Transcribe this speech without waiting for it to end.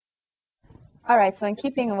All right, so in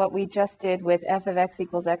keeping with what we just did with f of x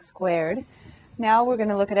equals x squared, now we're going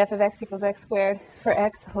to look at f of x equals x squared for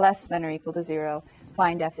x less than or equal to 0.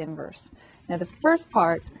 Find f inverse. Now the first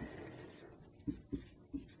part,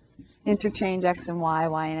 interchange x and y,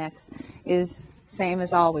 y and x, is same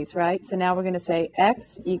as always, right? So now we're going to say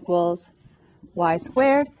x equals y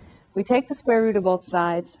squared. We take the square root of both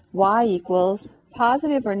sides. Y equals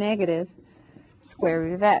positive or negative square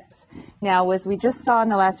root of x. Now, as we just saw in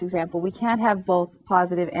the last example, we can't have both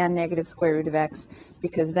positive and negative square root of x,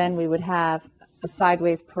 because then we would have a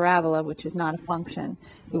sideways parabola, which is not a function.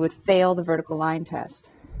 We would fail the vertical line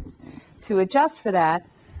test. To adjust for that,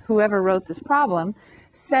 whoever wrote this problem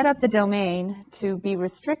set up the domain to be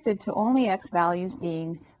restricted to only x values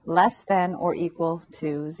being less than or equal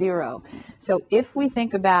to 0. So if we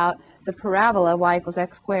think about the parabola y equals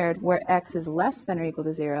x squared, where x is less than or equal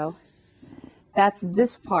to 0, that's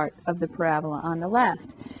this part of the parabola on the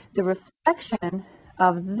left. The reflection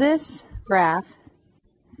of this graph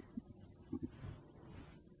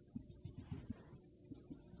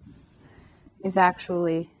is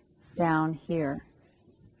actually down here,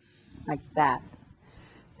 like that.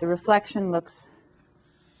 The reflection looks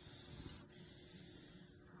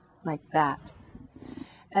like that.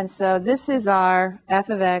 And so this is our f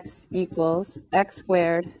of x equals x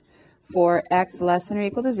squared for x less than or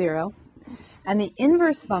equal to 0. And the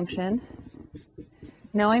inverse function,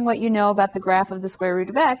 knowing what you know about the graph of the square root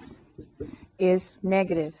of x, is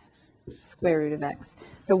negative square root of x.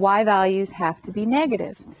 The y values have to be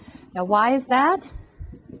negative. Now, why is that?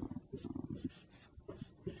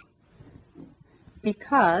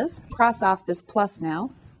 Because, cross off this plus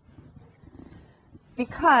now,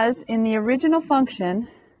 because in the original function,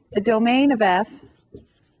 the domain of f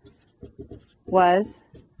was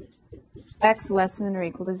x less than or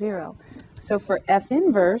equal to 0. So for f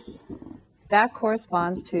inverse, that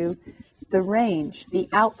corresponds to the range, the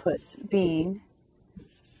outputs being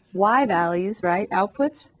y values, right?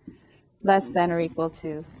 Outputs less than or equal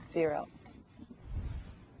to 0.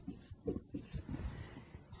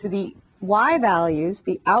 So the y values,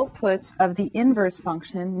 the outputs of the inverse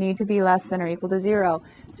function, need to be less than or equal to 0.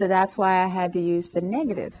 So that's why I had to use the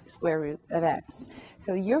negative square root of x.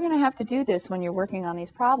 So you're going to have to do this when you're working on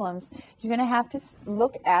these problems. You're going to have to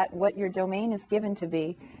look at what your domain is given to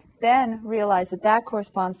be, then realize that that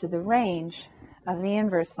corresponds to the range of the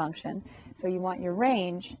inverse function. So you want your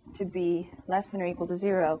range to be less than or equal to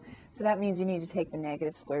 0. So that means you need to take the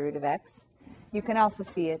negative square root of x. You can also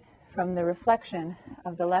see it from the reflection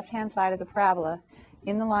of the left-hand side of the parabola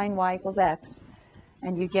in the line y equals x,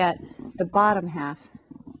 and you get the bottom half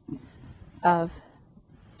of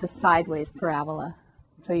the sideways parabola.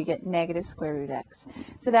 So you get negative square root x.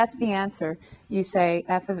 So that's the answer. You say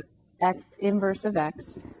f of x inverse of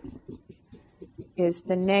x is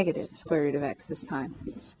the negative square root of x this time.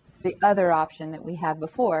 The other option that we had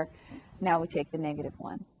before, now we take the negative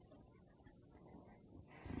one.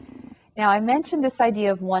 Now, I mentioned this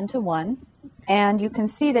idea of one-to-one, and you can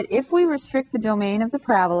see that if we restrict the domain of the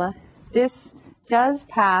parabola, this does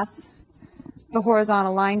pass the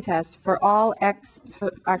horizontal line test for all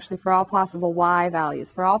for all possible y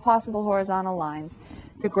values. For all possible horizontal lines,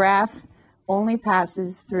 the graph only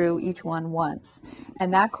passes through each one once,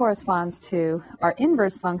 and that corresponds to our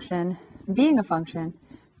inverse function being a function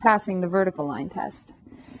passing the vertical line test.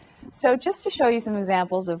 So just to show you some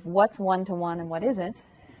examples of what's one-to-one and what isn't,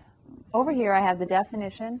 over here I have the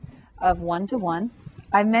definition of one-to-one.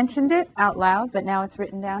 I mentioned it out loud, but now it's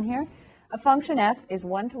written down here. A function f is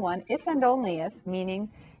one-to-one if and only if, meaning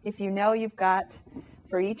if you know you've got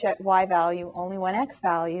for each y value only one x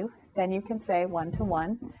value, then you can say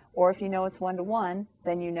one-to-one. Or if you know it's one-to-one,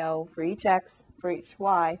 then you know for each x, for each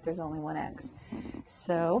y, there's only one x.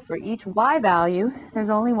 So for each y value, there's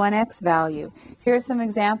only one x value. Here are some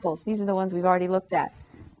examples. These are the ones we've already looked at.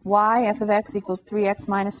 Y f of x equals 3x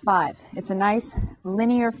minus 5. It's a nice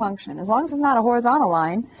linear function. As long as it's not a horizontal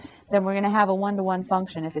line, then we're going to have a one-to-one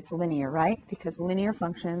function if it's linear, right? Because linear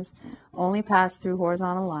functions only pass through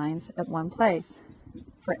horizontal lines at one place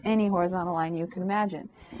for any horizontal line you can imagine.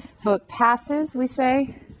 So it passes, we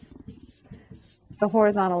say, the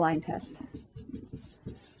horizontal line test.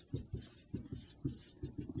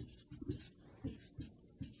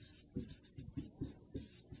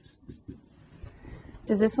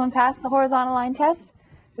 Does this one pass the horizontal line test?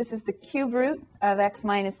 This is the cube root of x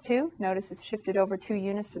minus 2. Notice it's shifted over 2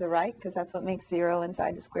 units to the right because that's what makes 0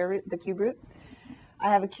 inside the square root, the cube root. I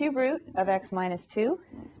have a cube root of x minus 2.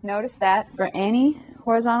 Notice that for any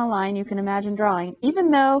horizontal line you can imagine drawing,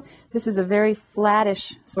 even though this is a very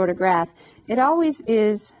flattish sort of graph, it always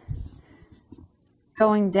is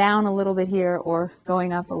going down a little bit here or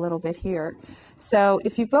going up a little bit here. So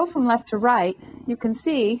if you go from left to right, you can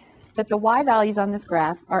see that the y values on this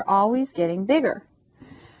graph are always getting bigger.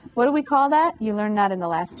 What do we call that? You learned that in the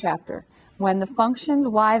last chapter. When the function's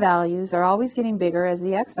y values are always getting bigger as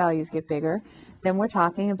the x values get bigger, then we're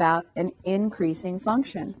talking about an increasing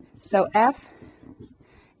function. So f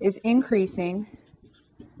is increasing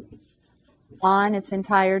on its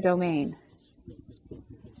entire domain.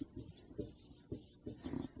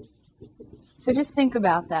 So just think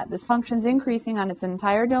about that. This function's increasing on its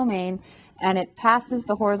entire domain, and it passes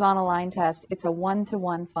the horizontal line test. It's a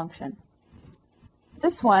one-to-one function.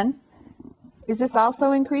 This one, is this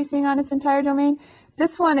also increasing on its entire domain?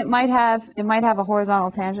 This one, it might have a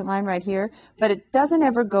horizontal tangent line right here, but it doesn't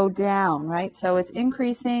ever go down, right? So it's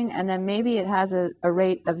increasing, and then maybe it has a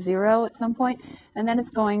rate of 0 at some point, and then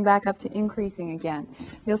it's going back up to increasing again.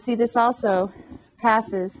 You'll see this also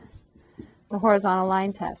passes the horizontal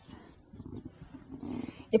line test.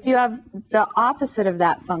 If you have the opposite of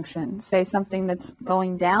that function, say something that's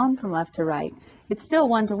going down from left to right, it's still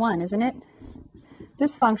one-to-one, isn't it?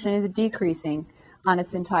 This function is decreasing on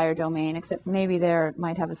its entire domain, except maybe there it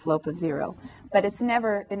might have a slope of 0. But it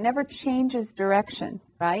never changes direction,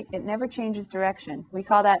 right? It never changes direction. We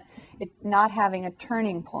call that it not having a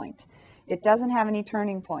turning point. It doesn't have any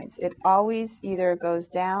turning points. It always either goes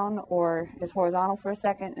down or is horizontal for a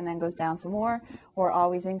second and then goes down some more, or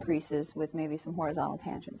always increases with maybe some horizontal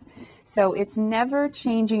tangents. So it's never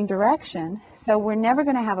changing direction, so we're never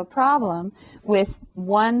going to have a problem with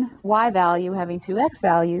one y value having two x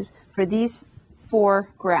values for these 4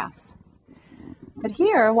 graphs. But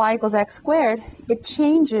here, y equals x squared, it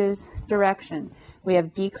changes direction. We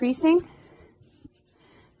have decreasing,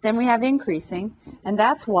 then we have increasing, and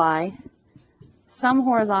that's why some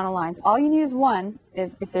horizontal lines, all you need is one,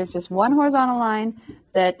 is if there's just one horizontal line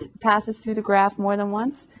that passes through the graph more than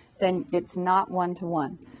once, then it's not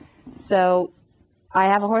one-to-one. So I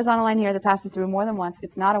have a horizontal line here that passes through more than once.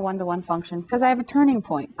 It's not a one-to-one function because I have a turning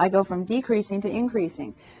point. I go from decreasing to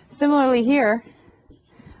increasing. Similarly here,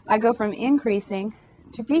 I go from increasing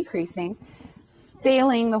to decreasing,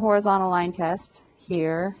 failing the horizontal line test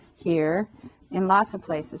here, here, in lots of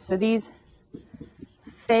places. So these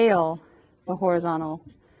fail the horizontal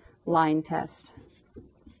line test.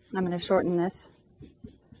 I'm going to shorten this.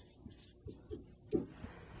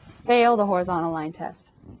 Fail the horizontal line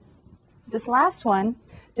test. This last one,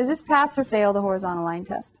 does this pass or fail the horizontal line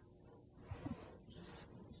test?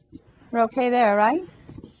 We're okay there, right?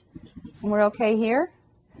 And we're okay here?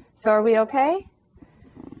 So are we okay?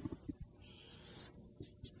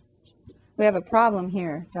 We have a problem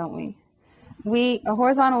here, don't we? A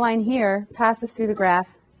horizontal line here passes through the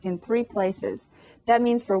graph in 3 places. That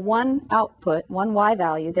means for one output, one y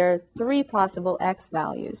value, there are 3 possible x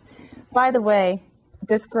values. By the way,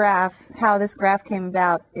 this graph, how this graph came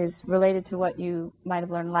about, is related to what you might have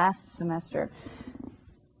learned last semester.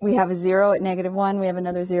 We have a 0 at -1, we have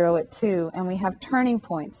another 0 at 2, and we have turning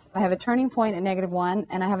points. I have a turning point at -1,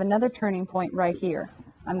 and I have another turning point right here.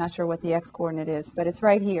 I'm not sure what the x-coordinate is, but it's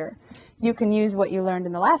right here. You can use what you learned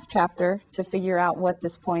in the last chapter to figure out what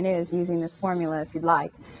this point is using this formula if you'd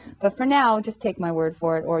like. But for now, just take my word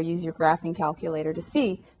for it or use your graphing calculator to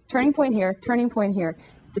see. Turning point here, turning point here.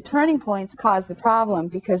 The turning points cause the problem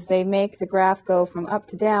because they make the graph go from up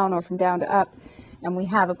to down or from down to up, and we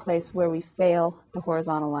have a place where we fail the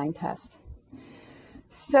horizontal line test.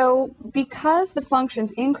 So because the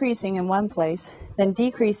function's increasing in one place, then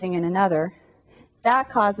decreasing in another, that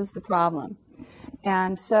causes the problem.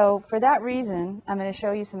 And so for that reason, I'm going to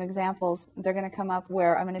show you some examples. They're going to come up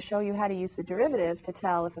where I'm going to show you how to use the derivative to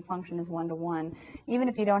tell if a function is one-to-one, even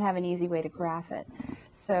if you don't have an easy way to graph it.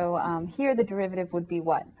 So here the derivative would be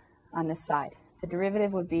what on this side? The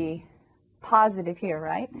derivative would be positive here,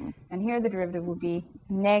 right? And here the derivative would be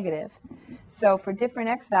negative. So for different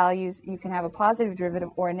x values, you can have a positive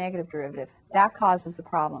derivative or a negative derivative. That causes the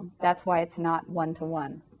problem. That's why it's not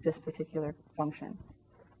one-to-one, this particular function.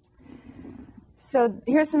 So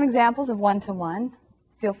here's some examples of one-to-one.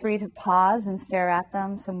 Feel free to pause and stare at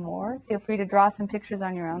them some more. Feel free to draw some pictures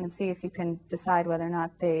on your own and see if you can decide whether or not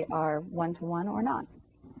they are one-to-one or not.